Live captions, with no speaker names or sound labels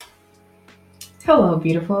Hello,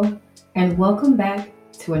 beautiful, and welcome back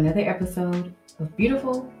to another episode of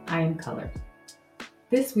Beautiful I Am Color.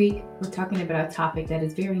 This week, we're talking about a topic that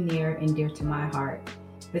is very near and dear to my heart,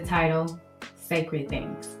 the title, Sacred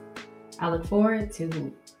Things. I look forward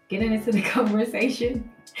to getting into the conversation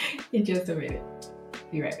in just a minute.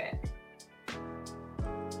 Be right back.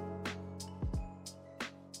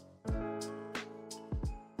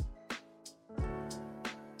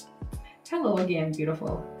 Hello again,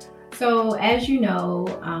 beautiful. So, as you know,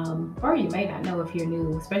 or you may not know if you're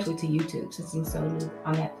new, especially to YouTube, since I'm so new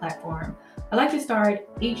on that platform, I like to start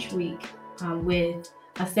each week with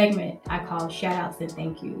a segment I call shout outs and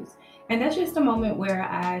thank yous. And that's just a moment where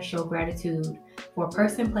I show gratitude for a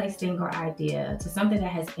person, place, thing, or idea to something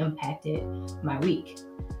that has impacted my week.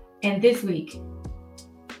 And this week,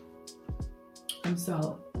 I'm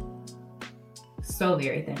so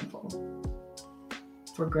very thankful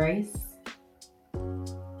for grace,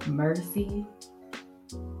 mercy,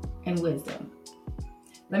 and wisdom.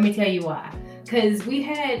 Let me tell you why. Because we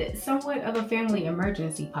had somewhat of a family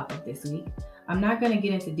emergency pop up this week. I'm not going to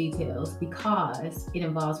get into details because it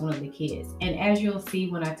involves one of the kids. And as you'll see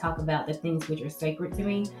when I talk about the things which are sacred to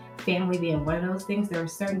me, family being one of those things, there are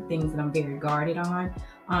certain things that I'm very guarded on,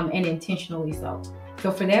 and intentionally so.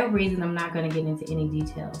 So for that reason, I'm not going to get into any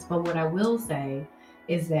details. But what I will say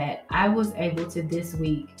is that I was able to this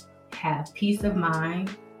week have peace of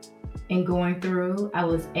mind in going through. I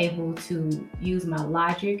was able to use my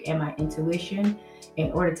logic and my intuition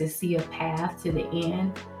in order to see a path to the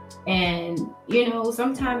end. And,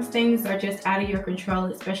 sometimes things are just out of your control,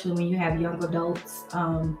 especially when you have young adults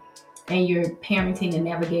and you're parenting and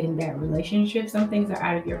navigating that relationship. Some things are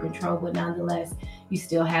out of your control, but nonetheless, you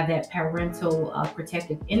still have that parental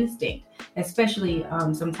protective instinct, especially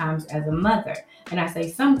sometimes as a mother. And I say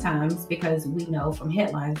sometimes because we know from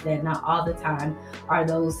headlines that not all the time are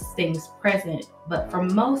those things present, but for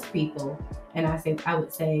most people, and I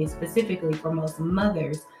would say specifically for most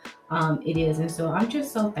mothers, it is. And so I'm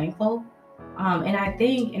just so thankful. And I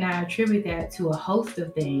think, and I attribute that to a host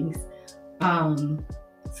of things,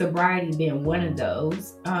 sobriety being one of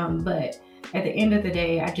those. But at the end of the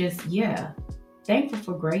day, thankful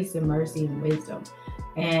for grace and mercy and wisdom.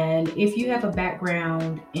 And if you have a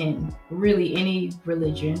background in really any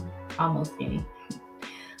religion, almost any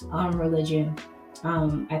religion,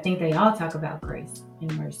 I think they all talk about grace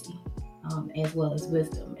and mercy, as well as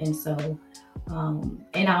wisdom. And so,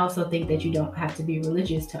 and I also think that you don't have to be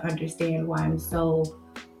religious to understand why I'm so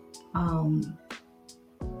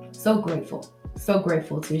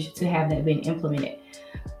grateful to have that been implemented.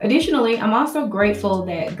 Additionally, I'm also grateful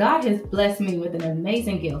that God has blessed me with an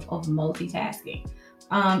amazing gift of multitasking.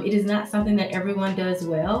 It is not something that everyone does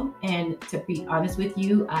well. And to be honest with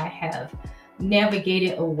you, I have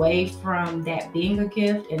navigated away from that being a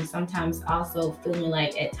gift, and sometimes also feeling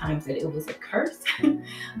like at times that it was a curse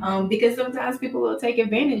because sometimes people will take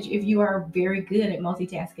advantage if you are very good at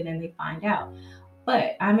multitasking and they find out.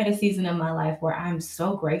 But I'm at a season of my life where I'm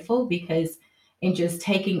so grateful because in just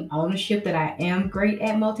taking ownership that I am great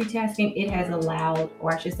at multitasking, it has allowed,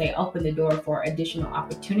 or I should say, opened the door for additional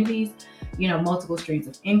opportunities, multiple streams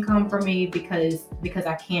of income for me because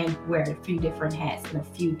I can wear a few different hats in a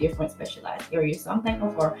few different specialized areas. So I'm thankful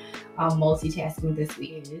for multitasking this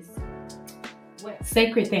week. Is what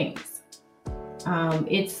sacred things.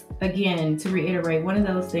 It's, again, to reiterate, one of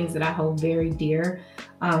those things that I hold very dear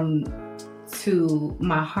to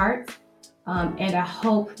my heart. And I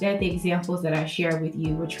hope that the examples that I share with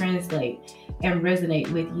you will translate and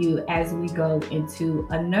resonate with you as we go into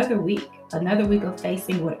another week of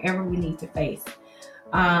facing whatever we need to face.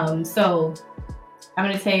 So I'm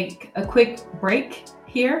going to take a quick break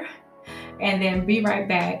here and then be right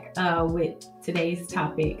back with today's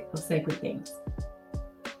topic of sacred things.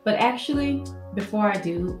 But actually, before I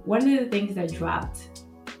do, one of the things that dropped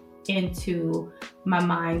into my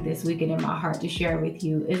mind this weekend in my heart to share with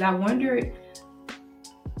you is I wondered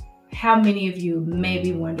how many of you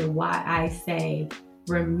maybe wonder why I say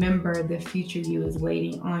remember the future you is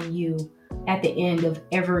waiting on you at the end of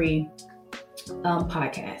every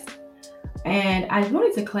podcast. And I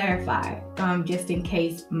wanted to clarify, just in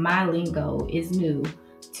case my lingo is new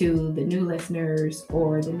to the new listeners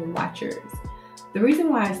or the new watchers. The reason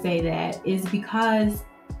why I say that is because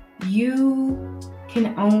you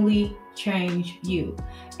can only change you.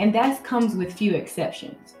 And that comes with few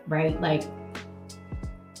exceptions, right? Like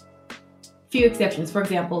few exceptions, for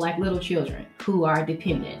example, like little children who are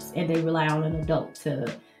dependents and they rely on an adult to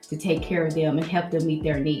take care of them and help them meet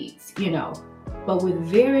their needs, But with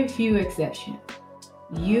very few exceptions,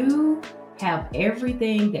 you have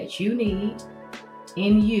everything that you need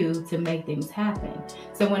in you to make things happen.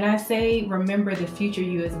 So when I say remember the future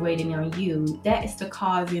you is waiting on you, that is to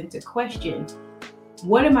cause into question,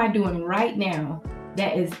 what am I doing right now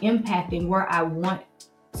that is impacting where I want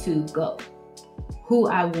to go, who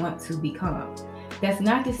I want to become? That's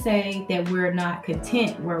not to say that we're not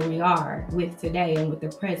content where we are with today and with the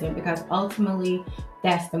present, because ultimately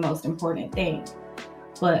that's the most important thing.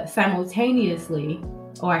 But simultaneously,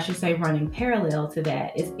 or I should say running parallel to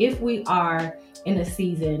that, is if we are in a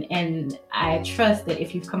season, and I trust that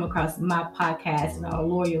if you've come across my podcast and are a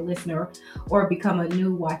loyal listener or become a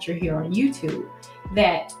new watcher here on YouTube,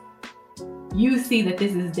 that you see that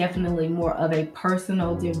this is definitely more of a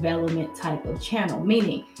personal development type of channel,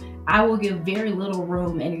 meaning I will give very little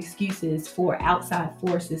room and excuses for outside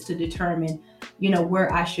forces to determine,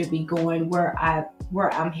 where I should be going, where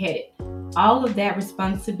I'm headed. All of that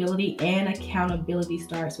responsibility and accountability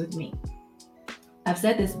starts with me. I've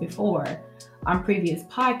said this before on previous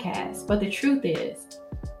podcasts, but the truth is,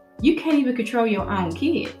 you can't even control your own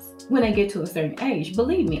kids when they get to a certain age.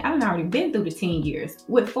 Believe me, I've already been through the teen years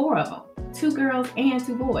with 4 of them, 2 girls and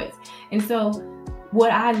 2 boys. And so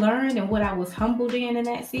what I learned and what I was humbled in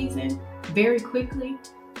that season very quickly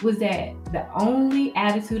was that the only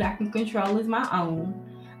attitude I can control is my own.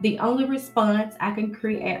 The only response I can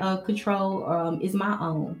control is my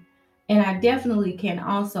own. And I definitely can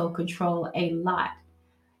also control a lot.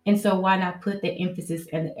 And so why not put the emphasis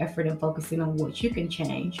and the effort in focusing on what you can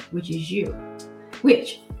change, which is you.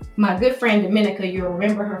 Which my good friend Dominica, you'll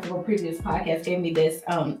remember her from a previous podcast, gave me this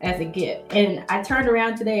as a gift. And I turned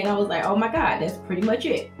around today and I was like, oh my God, that's pretty much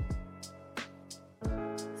it.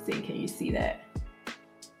 Let's see, can you see that?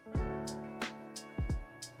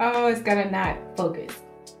 Oh, it's gonna not focus.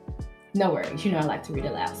 No worries, I like to read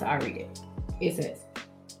aloud, so I'll read it. It says,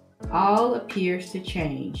 all appears to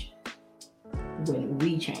change when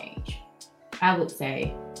we change. I would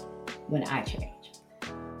say when I change.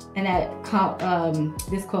 And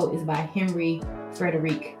this quote is by Henry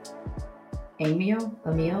Frederick Amiel.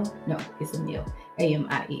 No, it's Amiel.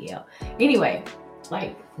 Amiel. Anyway,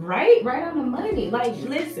 right on the money.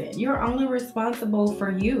 Listen, you're only responsible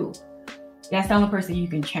for you. That's the only person you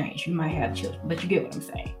can change. You might have children, but you get what I'm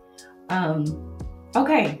saying.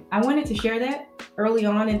 Okay, I wanted to share that early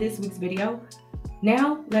on in this week's video.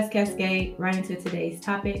 Now, let's cascade right into today's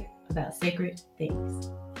topic about sacred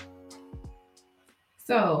things.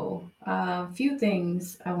 So, a few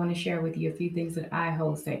things I want to share with you, a few things that I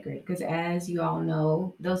hold sacred. Because as you all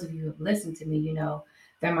know, those of you who have listened to me, you know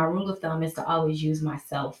that my rule of thumb is to always use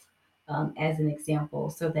myself as an example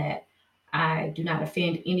so that I do not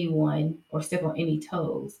offend anyone or step on any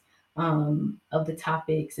toes of the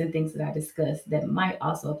topics and things that I discuss that might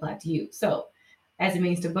also apply to you. So, as a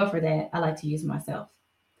means to buffer that, I like to use myself.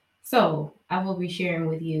 So, I will be sharing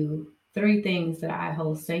with you 3 things that I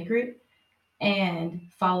hold sacred and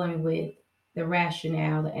following with the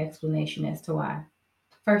rationale, the explanation as to why.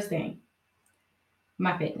 First thing,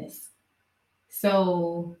 my fitness.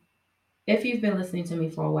 So, if you've been listening to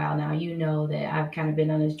me for a while now, you know that I've kind of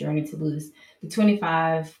been on this journey to lose the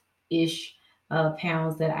 25-ish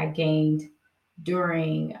pounds that I gained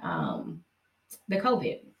during the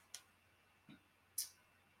COVID.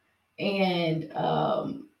 And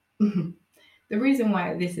the reason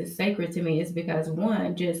why this is sacred to me is because,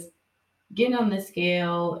 one, just getting on the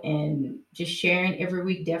scale and just sharing every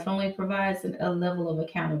week definitely provides a level of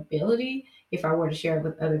accountability if I were to share it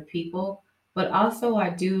with other people. But also, I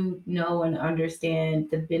do know and understand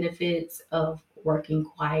the benefits of working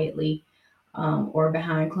quietly or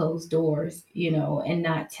behind closed doors, and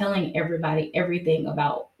not telling everybody everything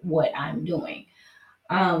about what I'm doing.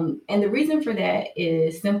 And the reason for that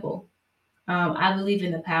is simple. I believe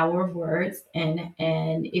in the power of words, and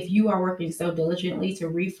if you are working so diligently to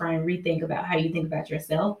reframe, rethink about how you think about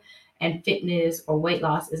yourself, and fitness or weight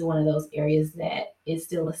loss is one of those areas that is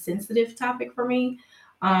still a sensitive topic for me,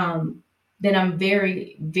 then I'm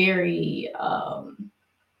very, very, how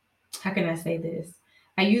can I say this?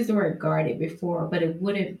 I used the word guarded before, but that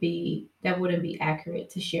wouldn't be accurate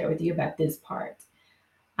to share with you about this part.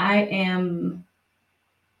 I am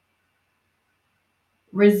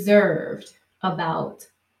reserved about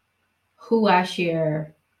who I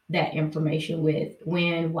share that information with,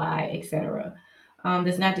 when, why, etc.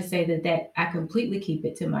 That's not to say that I completely keep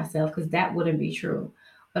it to myself, because that wouldn't be true.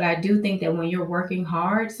 But I do think that when you're working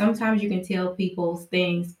hard, sometimes you can tell people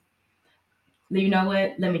things. You know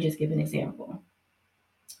what? Let me just give an example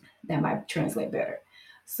that might translate better.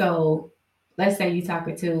 So let's say you're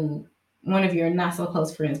talking to one of your not so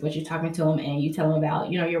close friends, but you're talking to them and you tell them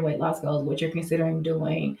about, your weight loss goals, what you're considering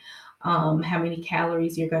doing, how many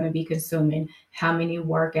calories you're going to be consuming, how many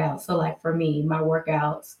workouts. So, like for me, my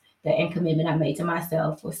workouts, the end commitment I made to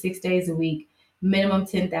myself was 6 days a week, minimum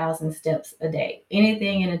 10,000 steps a day.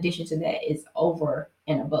 Anything in addition to that is over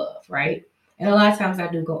and above, right? And a lot of times I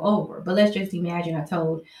do go over, but let's just imagine I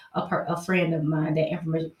told a friend of mine that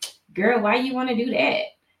information, girl, why you want to do that?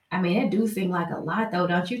 I mean, that do seem like a lot though.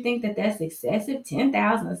 Don't you think that that's excessive?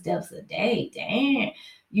 10,000 steps a day. Damn.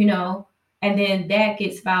 You know, and then that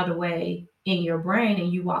gets filed away in your brain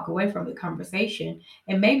and you walk away from the conversation.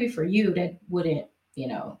 And maybe for you, that wouldn't,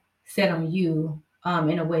 set on you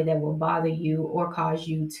in a way that will bother you or cause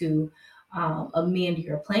you to amend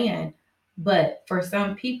your plan. But for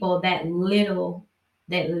some people, that little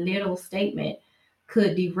statement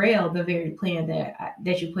could derail the very plan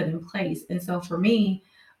that you put in place. And so for me,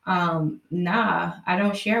 nah, I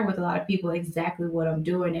don't share with a lot of people exactly what I'm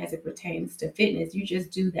doing as it pertains to fitness. You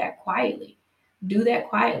just do that quietly. Do that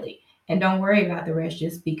quietly. And don't worry about the rest.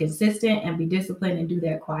 Just be consistent and be disciplined and do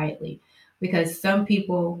that quietly. Because some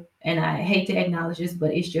people, and I hate to acknowledge this,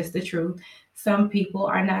 but it's just the truth, some people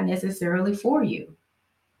are not necessarily for you.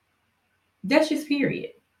 That's just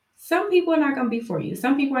period. Some people are not going to be for you.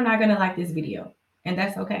 Some people are not going to like this video, and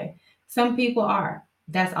that's okay. Some people are.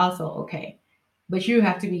 That's also okay. But you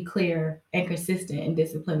have to be clear and consistent and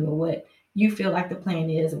disciplined with what you feel like the plan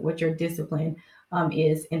is or what your discipline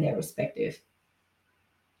is in that respective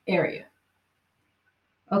area.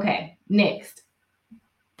 Okay, next.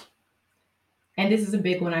 And this is a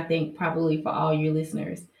big one, I think, probably for all your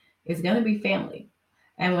listeners. It's going to be family.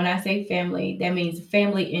 And when I say family, that means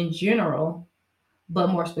family in general, but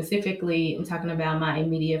more specifically, I'm talking about my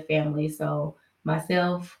immediate family. So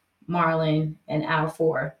myself, Marlon, and our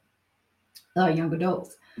four young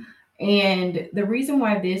adults. And the reason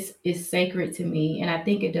why this is sacred to me, and I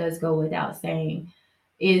think it does go without saying,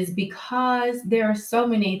 is because there are so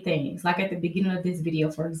many things. Like at the beginning of this video,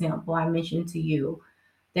 for example, I mentioned to you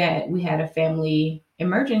that we had a family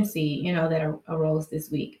emergency, that arose this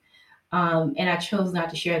week. And I chose not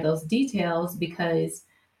to share those details because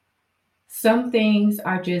some things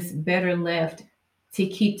are just better left to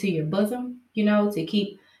keep to your bosom, to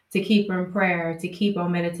keep in prayer, to keep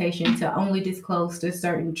on meditation, to only disclose to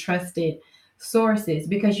certain trusted sources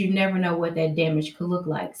because you never know what that damage could look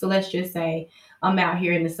like. So let's just say I'm out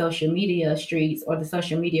here in the social media streets or the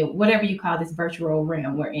social media, whatever you call this virtual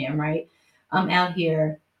realm we're in, right? I'm out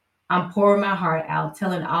here, I'm pouring my heart out,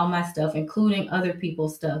 telling all my stuff, including other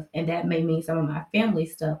people's stuff. And that may mean some of my family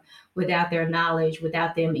stuff without their knowledge,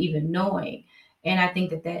 without them even knowing. And I think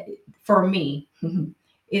that for me,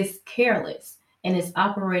 is careless and it's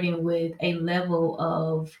operating with a level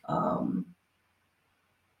of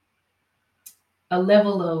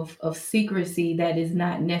secrecy that is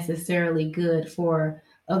not necessarily good for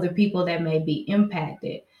other people that may be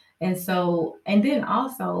impacted. And so, and then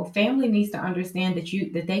also family needs to understand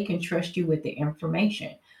that they can trust you with the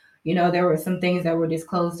information. There were some things that were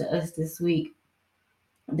disclosed to us this week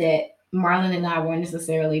that Marlon and I weren't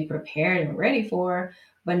necessarily prepared and ready for.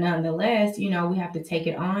 But nonetheless, we have to take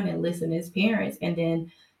it on and listen as parents and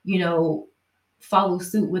then, you know, follow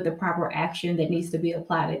suit with the proper action that needs to be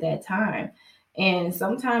applied at that time. And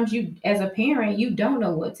sometimes you, as a parent, you don't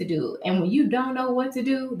know what to do. And when you don't know what to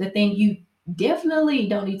do, the thing you definitely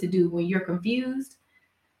don't need to do when you're confused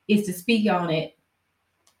is to speak on it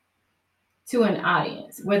to an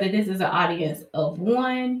audience, whether this is an audience of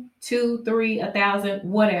one, two, three, 1,000,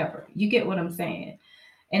 whatever. You get what I'm saying?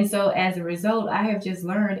 And so as a result, I have just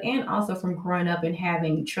learned, and also from growing up and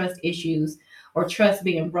having trust issues or trust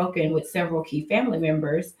being broken with several key family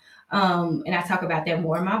members. And I talk about that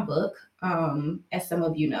more in my book, as some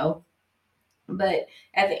of you know. But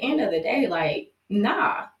at the end of the day, like,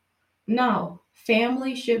 nah, no,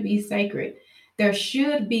 family should be sacred. There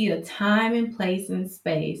should be a time and place and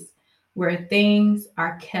space where things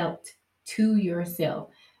are kept to yourself.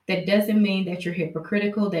 That doesn't mean that you're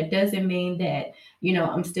hypocritical. That doesn't mean that,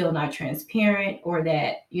 I'm still not transparent or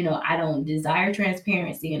that, I don't desire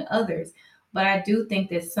transparency in others. But I do think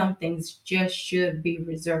that some things just should be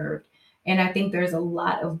reserved. And I think there's a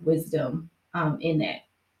lot of wisdom in that.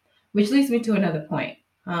 Which leads me to another point.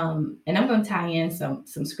 And I'm going to tie in some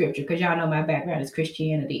scripture because y'all know my background is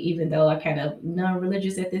Christianity, even though I kind of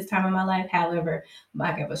non-religious at this time in my life. However,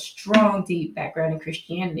 I have a strong, deep background in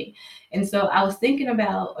Christianity. And so I was thinking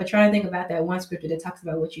about or trying to think about that one scripture that talks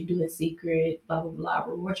about what you do in secret, blah, blah, blah,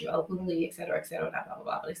 reward you openly, et cetera, not blah,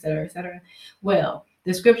 blah, blah, et cetera, et cetera. Well,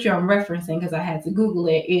 the scripture I'm referencing, because I had to Google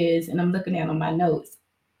it, is, and I'm looking at on my notes,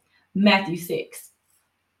 Matthew 6,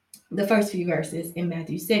 the first few verses in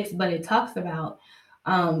Matthew 6, but it talks about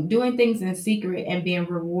doing things in secret and being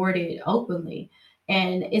rewarded openly.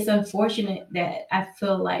 And it's unfortunate that I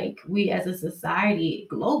feel like we as a society,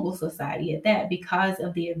 global society at that, because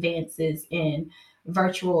of the advances in the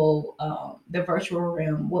virtual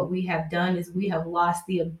realm, what we have done is we have lost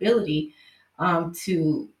the ability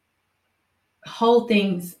to hold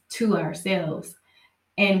things to ourselves,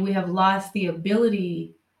 and we have lost the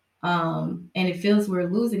ability, and it feels we're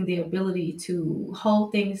losing the ability to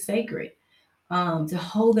hold things sacred, to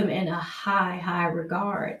hold them in a high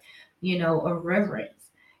regard, a reverence.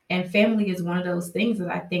 And family is one of those things that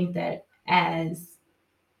I think that, as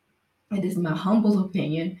it is my humble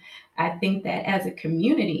opinion, I think that as a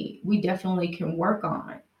community, we definitely can work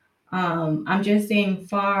on. I'm just seeing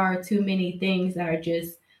far too many things that are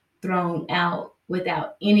just thrown out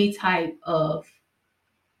without any type of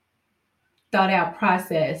thought out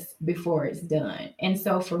process before it's done. And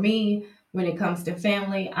so for me, when it comes to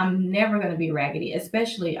family, I'm never going to be raggedy,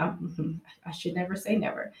 especially I should never say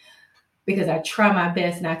never, because I try my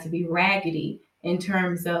best not to be raggedy in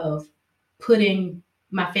terms of putting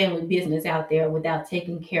my family business out there without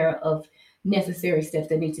taking care of necessary steps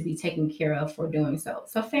that need to be taken care of for doing so.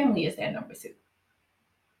 So family is at number 2.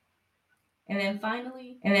 And then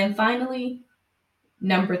finally,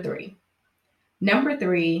 number 3. Number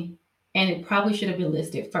 3, and it probably should have been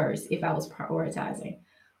listed first if I was prioritizing,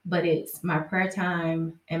 but it's my prayer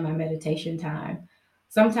time and my meditation time.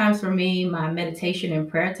 Sometimes for me, my meditation and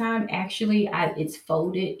prayer time actually it's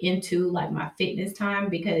folded into like my fitness time,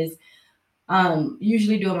 because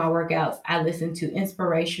usually doing my workouts, I listen to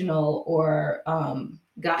inspirational or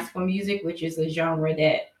gospel music, which is a genre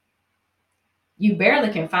that you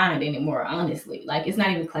barely can find anymore, honestly. Like, it's not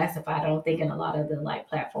even classified, I don't think, in a lot of the like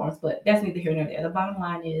platforms, but that's neither here nor there. The bottom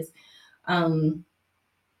line is, um,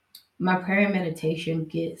 my prayer and meditation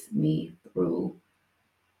gets me through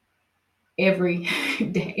every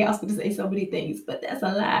day. I was going to say so many things, but that's a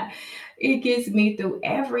lie. It gets me through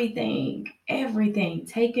everything.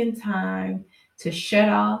 Taking time to shut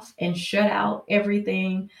off and shut out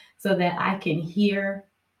everything so that I can hear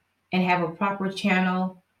and have a proper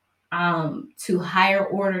channel to higher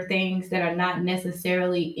order things that are not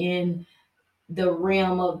necessarily in the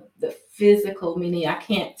realm of the physical, meaning I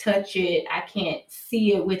can't touch it, I can't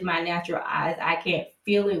see it with my natural eyes, I can't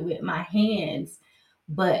feel it with my hands,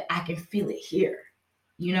 but I can feel it here.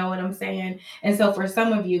 You know what I'm saying? And so for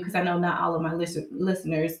some of you, because I know not all of my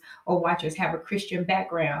listeners or watchers have a Christian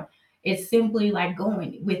background, it's simply like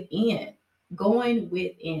going within.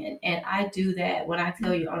 And I do that, when I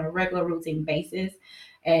tell you, on a regular routine basis.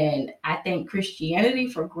 And I thank Christianity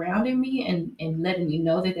for grounding me and letting me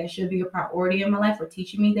know that that should be a priority in my life, or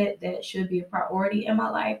teaching me that that should be a priority in my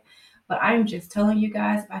life. But I'm just telling you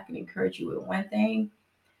guys, if I can encourage you with one thing,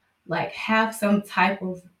 like, have some type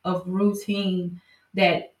of routine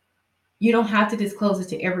that you don't have to disclose it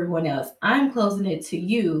to everyone else. I'm closing it to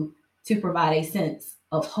you to provide a sense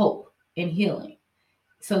of hope and healing.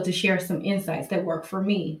 So to share some insights that work for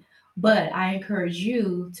me. But I encourage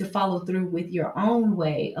you to follow through with your own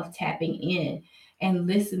way of tapping in and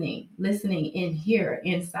listening in here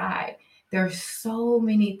inside. There's so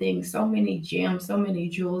many things, so many gems, so many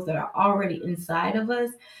jewels that are already inside of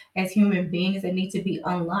us as human beings that need to be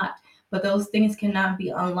unlocked. But those things cannot be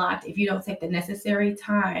unlocked if you don't take the necessary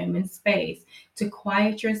time and space to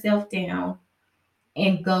quiet yourself down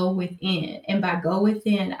and go within. And by go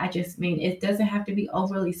within, I just mean it doesn't have to be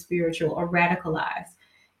overly spiritual or radicalized.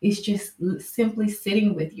 It's just simply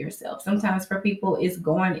sitting with yourself. Sometimes for people, it's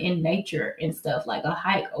going in nature and stuff, like a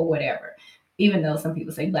hike or whatever. Even though some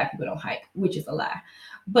people say Black people don't hike, which is a lie.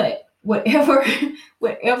 But whatever,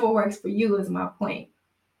 whatever works for you is my point.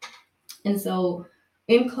 And so,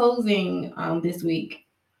 in closing, this week,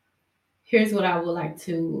 here's what I would like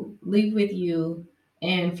to leave with you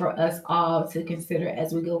and for us all to consider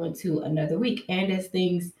as we go into another week. And as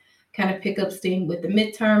things kind of pick up steam with the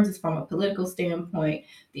midterms, it's from a political standpoint,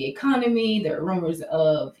 the economy, the rumors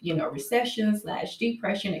of, recession slash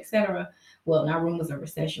depression, etc. Well, not rumors of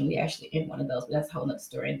recession. We actually in one of those, but that's a whole nother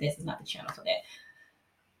story. And this is not the channel for that.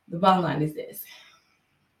 The bottom line is this.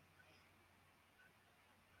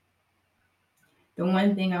 The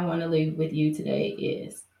one thing I want to leave with you today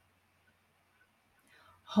is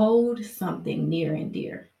hold something near and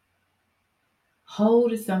dear.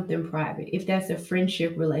 Hold something private. If that's a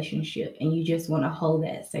friendship relationship and you just want to hold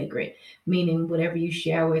that sacred, meaning whatever you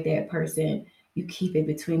share with that person, you keep it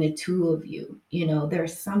between the two of you.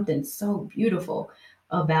 There's something so beautiful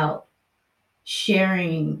about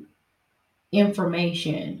sharing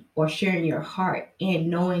information or sharing your heart and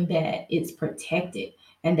knowing that it's protected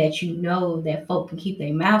and that that folk can keep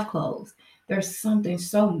their mouth closed. There's something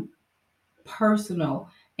so personal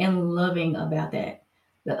and loving about that.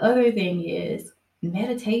 The other thing is,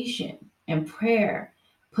 meditation and prayer.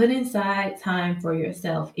 Put inside time for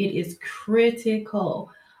yourself. It is critical.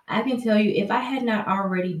 I can tell you, if I had not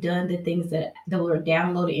already done the things that were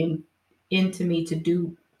downloaded into me to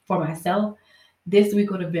do for myself, this week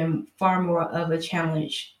would have been far more of a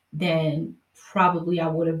challenge than probably I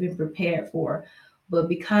would have been prepared for. But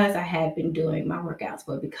because I had been doing my workouts,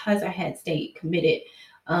 but because I had stayed committed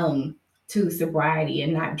um, to sobriety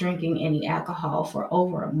and not drinking any alcohol for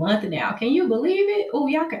over a month now, can you believe it? Oh,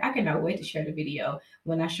 I cannot wait to share the video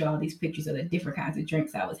when I show all these pictures of the different kinds of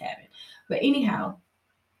drinks I was having. But anyhow,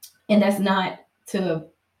 and that's not to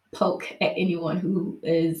poke at anyone who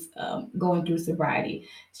is going through sobriety.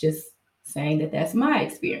 It's just saying that that's my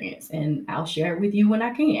experience, and I'll share it with you when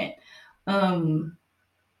I can. Um,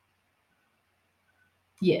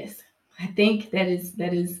 yes, I think that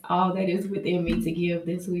is all that is within me to give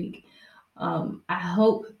this week. I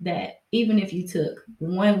hope that even if you took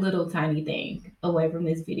one little tiny thing away from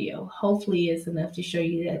this video, hopefully it's enough to show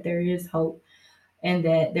you that there is hope and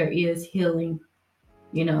that there is healing.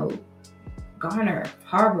 You know, garner,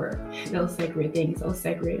 harbor those sacred things, those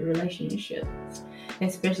sacred relationships,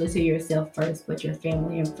 especially to yourself first, but your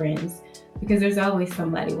family and friends, because there's always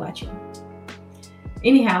somebody watching.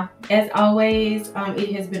 Anyhow, as always,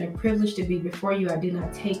 it has been a privilege to be before you. I do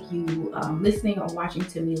not take you listening or watching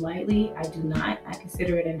to me lightly. I do not. I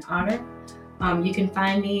consider it an honor. You can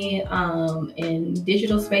find me in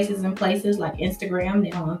digital spaces and places like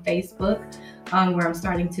Instagram, now on Facebook, where I'm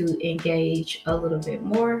starting to engage a little bit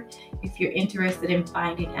more. If you're interested in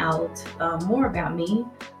finding out more about me,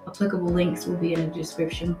 applicable links will be in the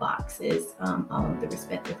description boxes on the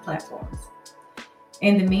respective platforms.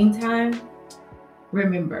 In the meantime,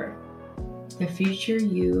 remember, the future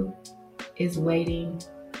you is waiting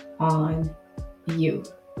on you.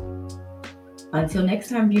 Until next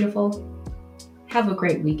time, beautiful. Have a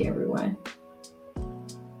great week, everyone.